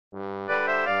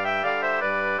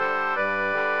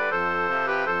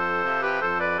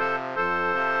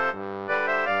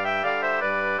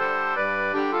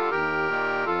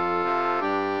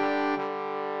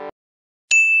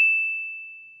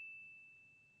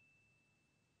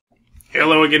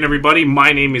Hello again, everybody.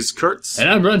 My name is Kurtz. And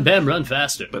I'm Run Bam Run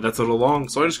Faster. But that's a little long,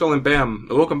 so I just call him Bam.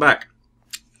 Welcome back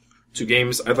to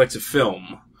games I'd like to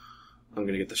film. I'm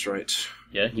gonna get this right.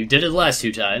 Yeah, you did it the last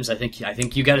two times. I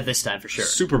think you got it this time for sure.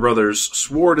 Superbrothers,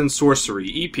 Sword and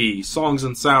Sworcery, EP, Songs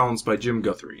and Sounds by Jim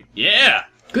Guthrie. Yeah!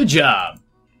 Good job.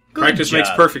 Practice makes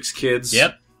perfects, kids.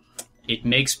 Yep. It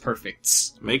makes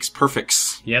perfects. Makes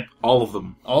perfects. Yep. All of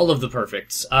them. All of the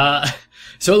perfects.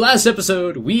 So last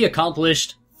episode, we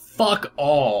accomplished fuck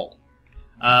all.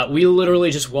 We literally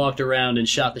just walked around and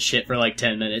shot the shit for like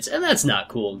 10 minutes, and that's not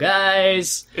cool,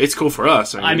 guys. It's cool for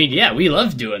us. I mean, yeah, we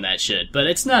love doing that shit, but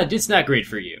it's not great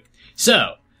for you.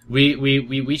 So,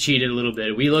 we cheated a little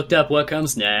bit. We looked up what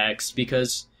comes next,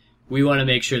 because we want to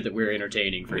make sure that we're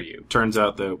entertaining for you. Turns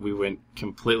out that we went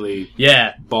completely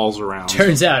balls around.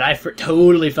 Turns out I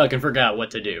totally fucking forgot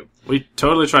what to do. We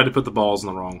totally tried to put the balls in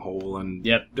the wrong hole, and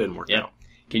didn't work out.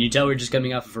 Can you tell we're just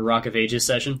coming off of a Rock of Ages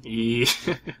session? Yeah.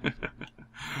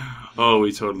 Oh,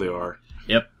 we totally are.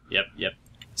 Yep.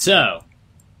 So,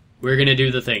 we're gonna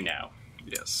do the thing now.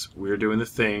 Yes, we're doing the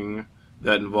thing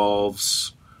that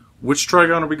involves... Which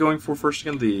Trigon are we going for first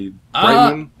again? The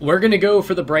Bright Moon? We're gonna go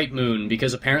for the Bright Moon,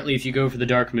 because apparently if you go for the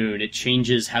Dark Moon, it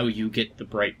changes how you get the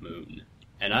Bright Moon.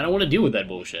 And I don't want to deal with that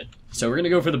bullshit. So we're gonna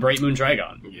go for the Bright Moon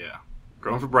Trigon. Yeah.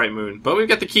 Going for Bright Moon. But we've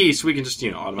got the key, so we can just,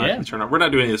 automatically turn on. We're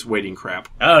not doing any of this waiting crap.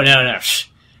 Oh, no.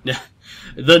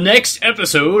 The next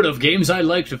episode of Games I'd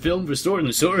Like to Film for Sword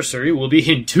and Sworcery will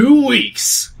be in 2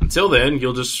 weeks. Until then,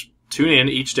 you'll just tune in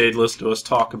each day to listen to us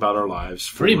talk about our lives.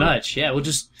 Pretty much, yeah. We'll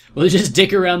just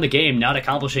dick around the game, not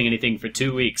accomplishing anything for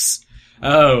 2 weeks.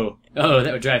 Oh,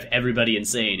 that would drive everybody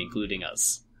insane, including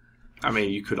us. I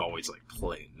mean, you could always,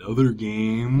 play another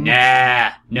game.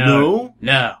 Nah. No.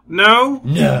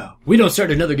 We don't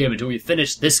start another game until we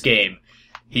finish this game,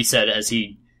 he said as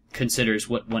he considers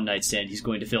what one night stand he's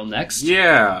going to film next.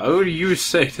 Yeah. Oh, you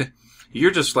say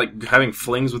you're just, having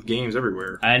flings with games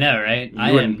everywhere. I know, right?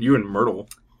 You and Myrtle.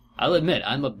 I'll admit,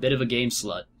 I'm a bit of a game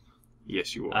slut.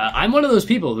 Yes, you are. I'm one of those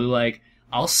people who,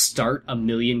 I'll start a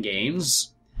million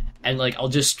games, and, I'll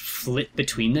just flip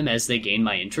between them as they gain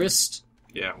my interest.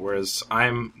 Yeah, whereas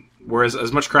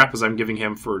as much crap as I'm giving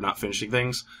him for not finishing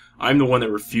things, I'm the one that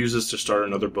refuses to start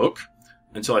another book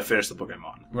until I finish the book I'm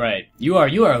on. Right. You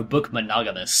are a book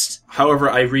monogamist. However,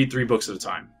 I read 3 books at a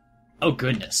time. Oh,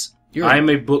 goodness. I'm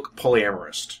a book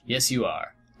polyamorist. Yes, you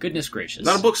are. Goodness gracious.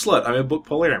 Not a book slut, I'm a book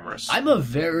polyamorist. I'm a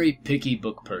very picky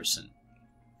book person.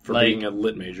 For being a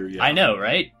lit major, yeah. I know,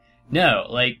 right?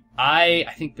 No, I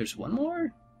think there's one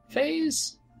more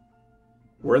phase?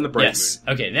 We're in the Bright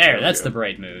Moon. Okay, that's the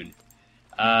Bright Moon.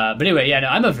 But anyway, yeah, no,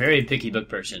 I'm a very picky book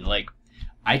person.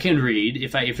 I can read,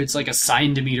 if it's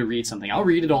assigned to me to read something, I'll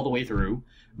read it all the way through.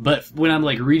 But when I'm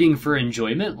reading for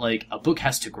enjoyment, a book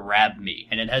has to grab me,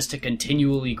 and it has to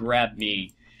continually grab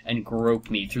me and grope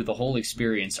me through the whole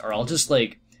experience, or I'll just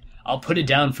I'll put it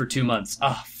down for 2 months.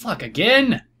 Ah, fuck,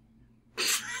 again?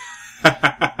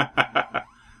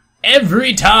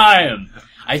 Every time!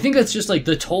 I think that's just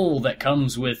the toll that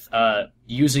comes with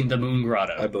using the Moon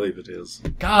Grotto. I believe it is.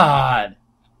 God.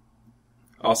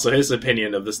 Also, his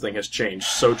opinion of this thing has changed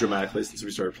so dramatically since we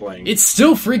started playing. It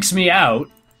still freaks me out.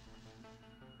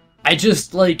 I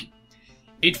just,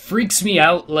 it freaks me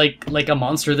out like a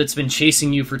monster that's been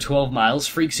chasing you for 12 miles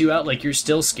freaks you out. You're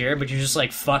still scared, but you're just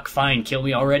fuck, fine, kill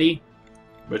me already.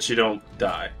 But you don't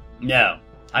die. No.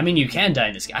 I mean, you can die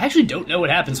in this game. I actually don't know what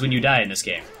happens when you die in this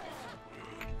game.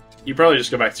 You probably just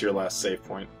go back to your last save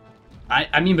point.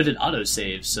 I mean, but it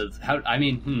auto-saves, so how... I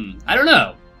don't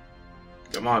know.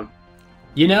 Come on.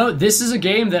 This is a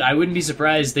game that I wouldn't be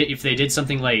surprised that if they did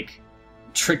something like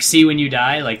Trixie when you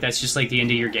die, that's just the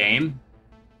end of your game.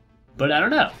 But I don't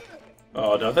know.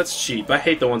 Oh, no, that's cheap. I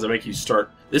hate the ones that make you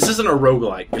start... This isn't a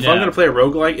roguelike. If I'm going to play a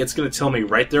roguelike, it's going to tell me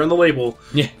right there on the label,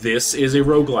 this is a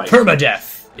roguelike.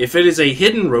 Permadeath. If it is a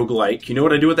hidden roguelike, you know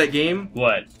what I do with that game?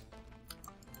 What?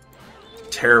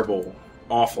 Terrible,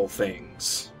 awful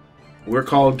things. We're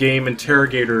called game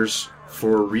interrogators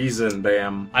for a reason,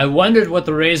 Bam. I wondered what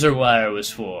the razor wire was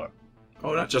for.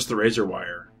 Oh, not just the razor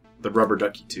wire. The rubber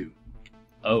ducky, too.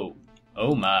 Oh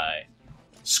my.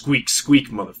 Squeak, squeak,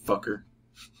 motherfucker.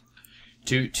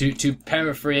 To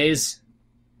paraphrase,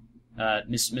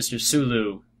 Mr.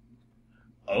 Sulu.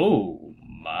 Oh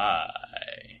my.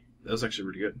 That was actually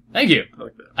pretty good. Thank you. I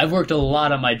like that. I've worked a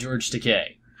lot on my George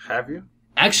Takei. Have you?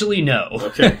 Actually, no.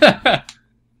 Okay.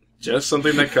 Just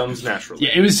something that comes naturally.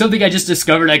 Yeah, it was something I just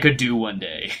discovered I could do one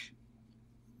day.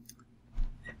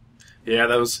 Yeah,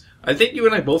 that was... I think you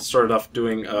and I both started off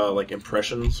doing,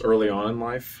 impressions early on in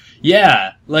life.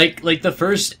 Yeah, the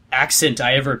first accent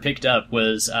I ever picked up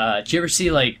was, did you ever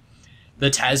see, the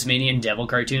Tasmanian Devil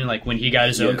cartoon, like when he got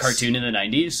his own cartoon in the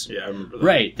 90s. Yeah, I remember that.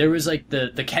 Right, there was like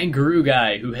the kangaroo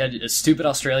guy who had a stupid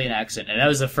Australian accent, and that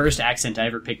was the first accent I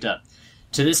ever picked up.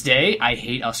 To this day, I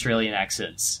hate Australian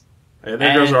accents. And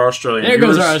there goes our Australian viewers.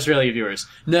 viewers. There goes our Australian viewers.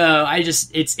 No,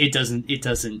 it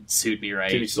doesn't suit me right.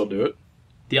 Can you still do it?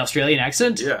 The Australian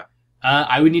accent? Yeah.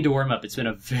 I would need to warm up. It's been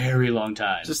a very long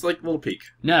time. Just like a little peek.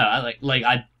 No,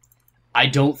 I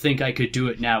don't think I could do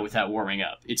it now without warming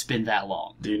up. It's been that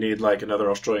long. Do you need like another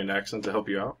Australian accent to help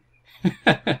you out?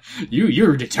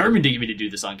 You're determined to get me to do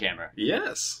this on camera.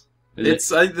 Yes.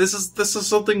 This is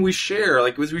something we share.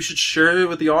 Like we should share it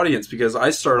with the audience because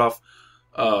I start off.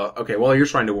 Okay, well you're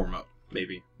trying to warm up,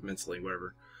 maybe mentally,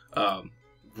 whatever.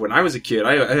 When I was a kid,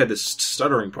 I had this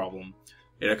stuttering problem,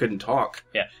 and I couldn't talk.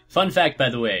 Yeah. Fun fact, by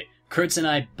the way. Kurtz and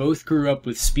I both grew up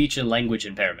with speech and language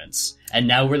impairments, and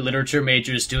now we're literature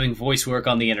majors doing voice work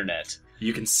on the internet.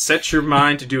 You can set your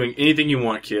mind to doing anything you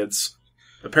want, kids.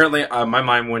 Apparently, my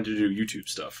mind wanted to do YouTube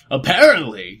stuff.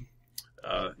 Apparently?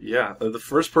 Yeah. The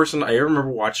first person I ever remember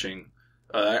watching,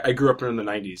 I grew up in the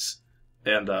 90s,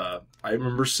 and I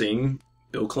remember seeing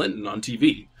Bill Clinton on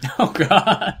TV. Oh,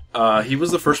 God. He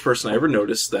was the first person I ever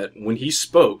noticed that when he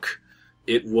spoke,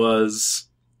 it was,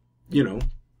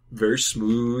 very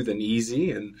smooth and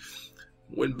easy, and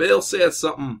when Bill said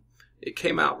something, it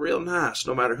came out real nice,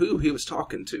 no matter who he was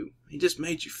talking to. He just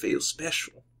made you feel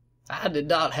special. I did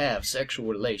not have sexual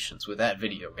relations with that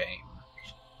video game.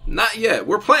 Not yet.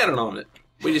 We're planning on it.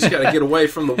 We just gotta get away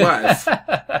from the wife.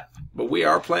 But we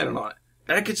are planning on it.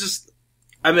 And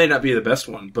I may not be the best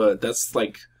one, but that's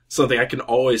like something I can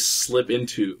always slip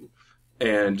into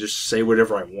and just say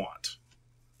whatever I want.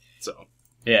 So.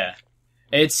 Yeah.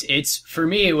 It's for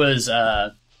me, it was,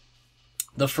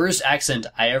 the first accent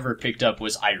I ever picked up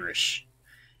was Irish.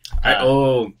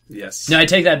 Yes. No, I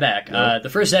take that back. No. The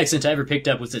first accent I ever picked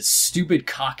up was that stupid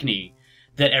Cockney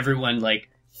that everyone,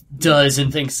 does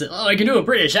and thinks that, I can do a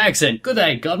British accent. Good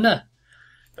day, governor.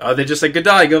 They just say, good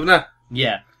day, governor.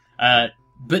 Yeah.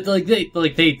 But,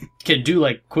 they can do,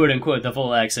 quote unquote, the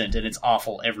full accent, and it's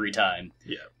awful every time.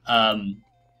 Yeah.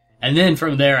 And then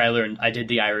from there I did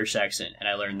the Irish accent, and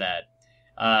I learned that.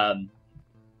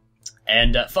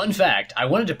 Fun fact, I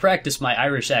wanted to practice my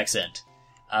Irish accent,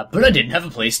 but I didn't have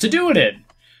a place to do it in.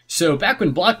 So back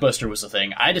when Blockbuster was a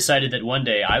thing, I decided that one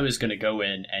day I was going to go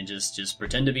in and just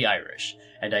pretend to be Irish.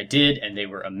 And I did, and they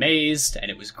were amazed, and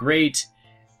it was great.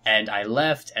 And I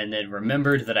left, and then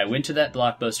remembered that I went to that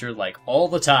Blockbuster, all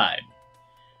the time.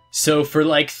 So for,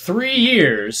 3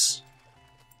 years,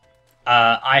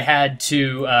 I had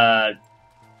to, I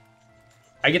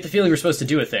get the feeling we're supposed to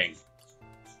do a thing.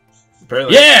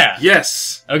 Apparently. Yeah!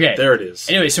 Yes! Okay. There it is.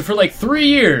 Anyway, so for 3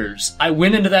 years, I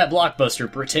went into that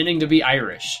Blockbuster pretending to be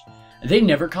Irish. They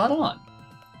never caught on.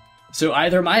 So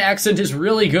either my accent is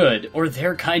really good, or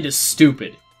they're kind of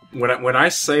stupid. When I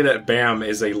say that BAM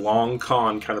is a long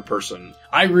con kind of person...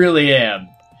 I really am.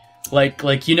 In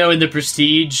The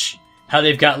Prestige, how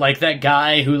they've got, that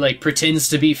guy who, pretends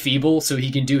to be feeble so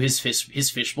he can do his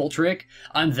fishbowl trick?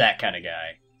 I'm that kind of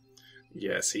guy.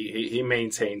 Yes, he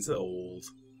maintains the old...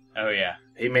 Oh, yeah.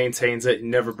 He maintains it, he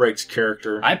never breaks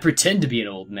character. I pretend to be an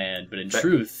old man, but in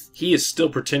truth... He is still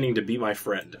pretending to be my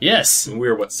friend. Yes! And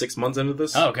we're, 6 months into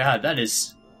this? Oh, God, that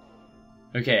is...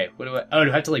 Okay, what do I... Oh,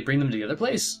 do I have to, bring them to the other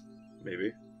place?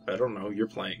 Maybe. I don't know, you're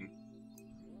playing.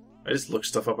 I just look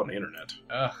stuff up on the internet.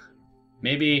 Ugh.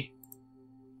 Maybe...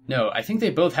 No, I think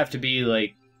they both have to be,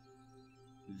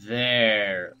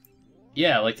 there.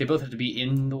 Yeah, they both have to be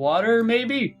in the water,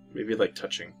 maybe? Maybe,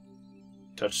 touching.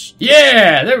 Touch.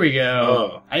 Yeah, there we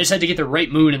go. Oh. I just had to get the right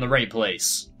moon in the right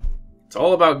place. It's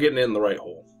all about getting it in the right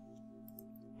hole.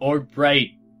 Or right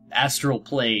astral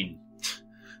plane.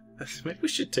 Maybe we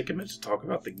should take a minute to talk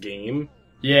about the game.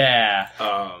 Yeah.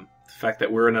 The fact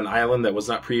that we're in an island that was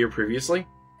not previously.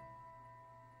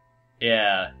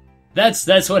 Yeah.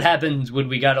 That's what happened when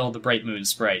we got all the Bright Moon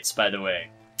sprites, by the way.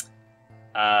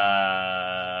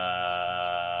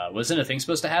 Wasn't a thing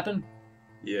supposed to happen?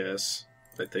 Yes,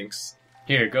 I think so.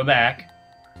 Here, go back.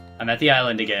 I'm at the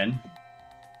island again.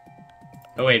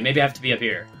 Oh wait, maybe I have to be up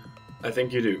here. I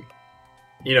think you do.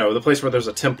 The place where there's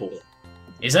a temple.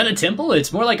 Is that a temple?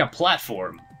 It's more like a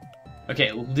platform.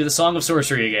 Okay, we'll do the Song of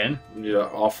Sworcery again. You need to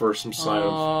offer some sign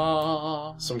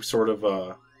of... some sort of,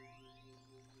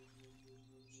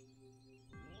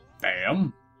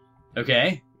 Bam.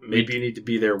 Okay. Maybe you need to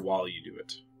be there while you do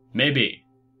it. Maybe.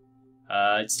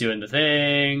 It's doing the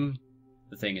thing.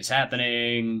 The thing is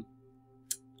happening.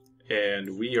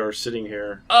 And we are sitting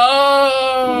here.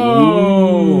 Oh!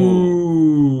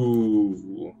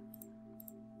 Ooh.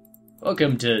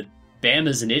 Welcome to BAM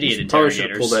is an Idiot Probably should Interrogators.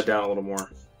 have pulled that down a little more.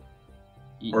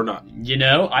 Or not? You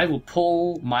know, I will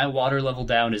pull my water level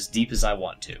down as deep as I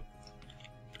want to.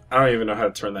 I don't even know how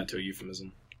to turn that to a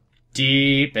euphemism.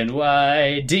 Deep and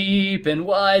wide,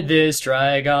 this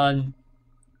Trigon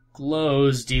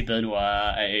glows deep and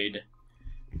wide.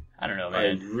 I don't know,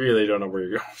 man. I really don't know where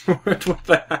you're going with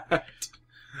that.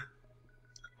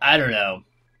 I don't know.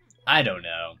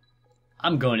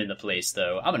 I'm going in the place,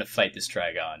 though. I'm gonna fight this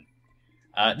Trigon.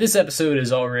 This episode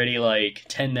is already,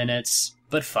 10 minutes,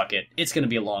 but fuck it. It's gonna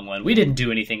be a long one. We didn't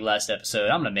do anything last episode.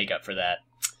 I'm gonna make up for that.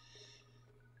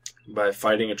 By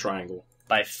fighting a triangle.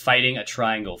 By fighting a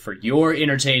triangle for your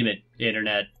entertainment,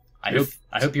 Internet. I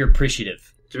hope you're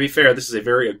appreciative. To be fair, this is a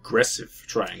very aggressive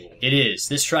triangle. It is.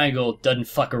 This triangle doesn't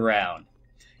fuck around.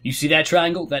 You see that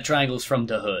triangle? That triangle's from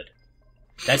the hood.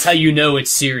 That's how you know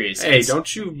it's serious. Hey,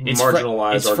 don't you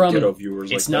marginalize our ghetto viewers like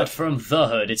that. It's not from the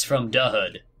hood, it's from the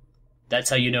hood. That's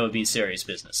how you know it means serious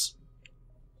business.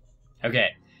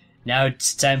 Okay, now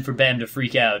it's time for Bam to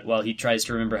freak out while he tries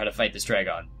to remember how to fight this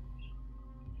Trigon.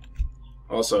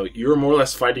 Also, you're more or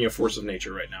less fighting a force of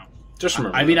nature right now. Just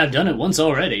remember I mean, I've done it once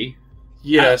already.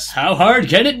 Yes. How hard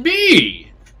can it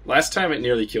be? Last time it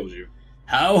nearly killed you.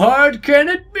 How hard can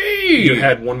it be? You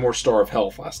had one more star of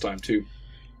health last time, too.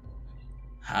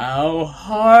 How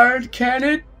hard can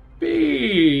it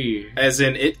be? As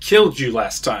in, it killed you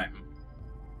last time.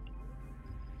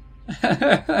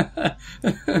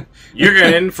 You're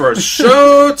getting in for a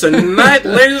show tonight,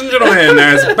 ladies and gentlemen,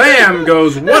 as Bam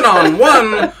goes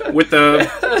one-on-one with the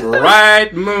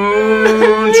Bright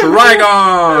Moon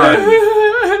Trigon.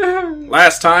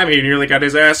 Last time, he nearly got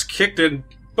his ass kicked,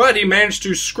 but he managed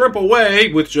to scrimp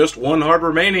away with just one heart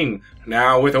remaining.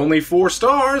 Now, with only 4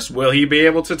 stars, will he be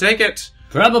able to take it?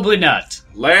 Probably not.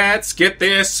 Let's get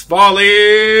this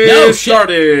volley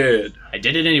started. I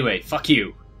did it anyway. Fuck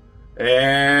you.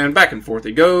 And back and forth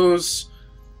he goes.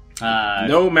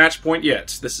 No match point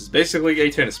yet. This is basically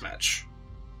a tennis match.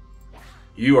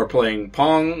 You are playing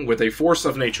Pong with a force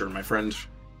of nature, my friend.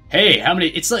 Hey, how many?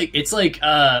 It's like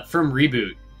from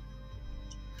Reboot.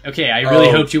 Okay, I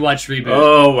really hoped you watched Reboot.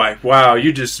 Oh my! Wow,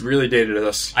 you just really dated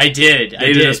us. I did.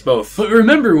 Dated us both. But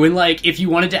remember when, if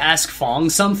you wanted to ask Fong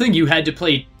something, you had to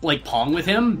play Pong with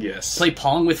him. Yes. Play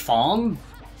Pong with Fong.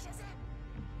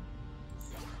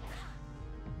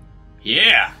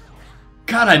 Yeah.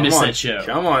 God, I miss that show.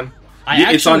 Come on.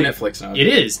 It's on Netflix now. It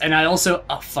is, and I also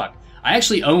I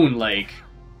actually own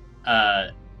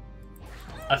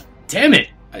damn it.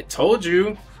 I told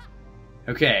you.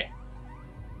 Okay.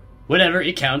 Whatever,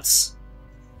 it counts.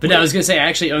 But no, I was gonna say I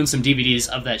actually own some DVDs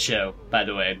of that show, by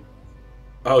the way.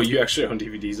 Oh, you actually own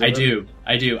DVDs of it?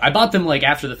 I do. I bought them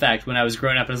after the fact when I was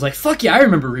growing up, and I was like, fuck yeah, I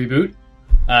remember Reboot.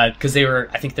 Because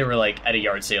I think they were at a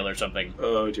yard sale or something.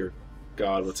 Oh dear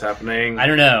God, what's happening? I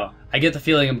don't know. I get the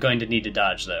feeling I'm going to need to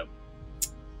dodge, though.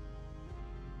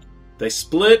 They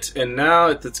split, and now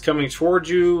it's coming towards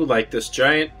you like this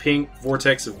giant pink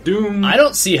vortex of doom. I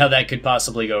don't see how that could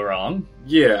possibly go wrong.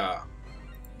 Yeah.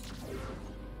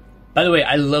 By the way,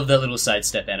 I love that little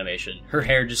sidestep animation. Her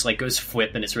hair just goes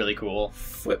flip, and it's really cool.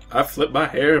 I flip my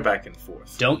hair back and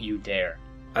forth. Don't you dare.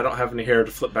 I don't have any hair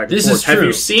to flip back and this forth. Is true. Have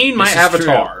you seen my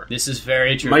avatar? True. This is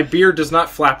very true. My beard does not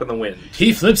flap in the wind.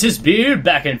 He flips his beard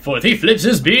back and forth. He flips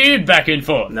his beard back and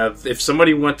forth. Now, if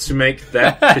somebody wants to make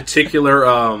that particular,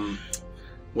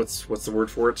 what's the word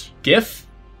for it? GIF?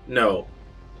 No.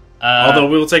 Although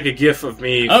we'll take a GIF of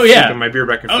me flipping my beard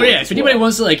back and forth. Oh yeah, if anybody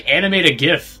wants to animate a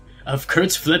GIF of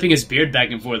Kurtz flipping his beard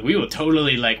back and forth, we will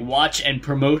totally watch and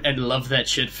promote and love that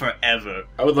shit forever.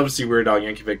 I would love to see Weird Al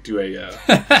Yankovic do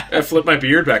a flip my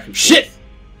beard back and forth. Shit!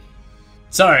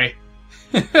 Sorry.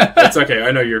 That's okay, I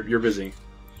know you're busy.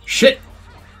 Shit!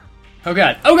 Oh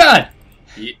god. Oh god!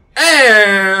 Yeah.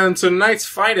 And tonight's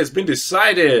fight has been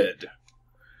decided.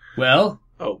 Well,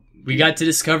 we got to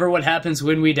discover what happens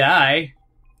when we die.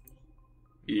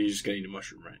 You're just gonna eat a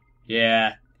mushroom, right?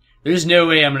 Yeah. There's no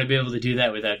way I'm going to be able to do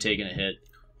that without taking a hit.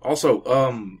 Also,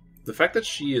 the fact that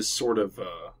she is sort of,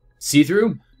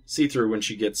 see-through? See-through when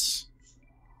she gets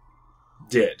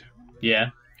dead. Yeah.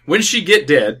 When she get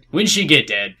dead. When she get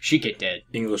dead. She get dead.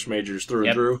 English majors through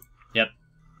and through. Yep.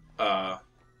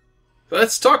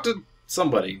 Let's talk to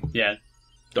somebody. Yeah.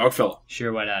 Dogfella.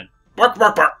 Sure, why not? Bark,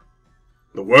 bark, bark!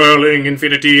 The whirling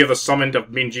infinity of the summit of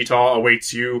Minjita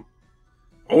awaits you.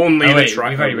 Only the we've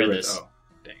already read this. Oh.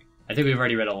 I think we've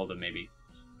already read all of them, maybe.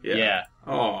 Yeah.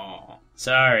 Oh.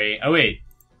 Sorry. Oh, wait.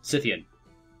 Scythian.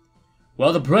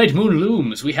 While the bright moon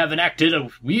looms, we have enacted a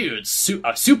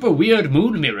super weird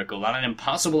moon miracle on an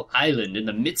impossible island in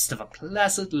the midst of a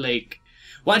placid lake.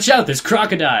 Watch out, there's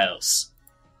crocodiles!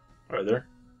 Are there?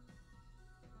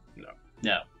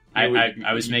 No.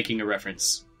 I was making a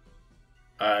reference.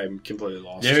 I'm completely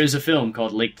lost. There is a film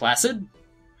called Lake Placid.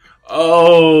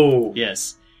 Oh!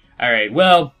 Yes. Alright,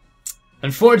 well,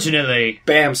 unfortunately...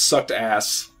 BAM sucked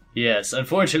ass. Yes,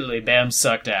 unfortunately, BAM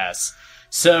sucked ass.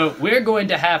 So, we're going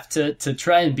to have to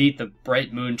try and beat the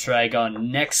Bright Moon Trigon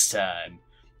next time.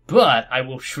 But I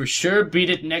will for sure beat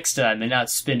it next time and not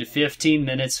spend 15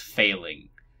 minutes failing.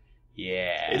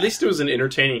 Yeah. At least it was an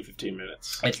entertaining 15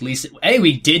 minutes. At least... Hey,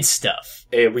 we did stuff.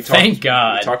 Hey, Thank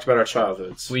God. We talked about our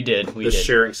childhoods. We did. The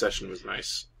sharing session was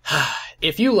nice.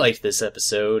 If you liked this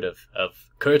episode of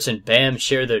Kurtz and BAM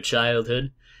Share Their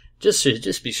Childhood,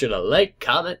 just be sure to like,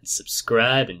 comment,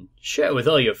 subscribe, and share it with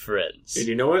all your friends. And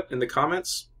you know what? In the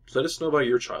comments, let us know about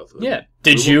your childhood. Yeah.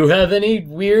 Did you have any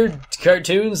weird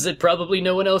cartoons that probably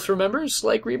no one else remembers,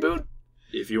 like Reboot?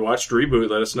 If you watched Reboot,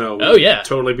 let us know. Oh, yeah.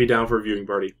 Totally be down for a viewing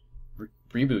party.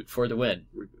 Reboot for the win.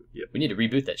 Yep. We need to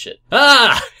reboot that shit.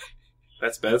 Ah!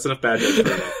 That's bad. That's enough bad jokes for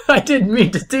now. I didn't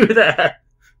mean to do that.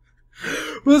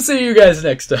 We'll see you guys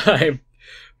next time.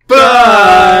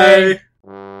 Bye!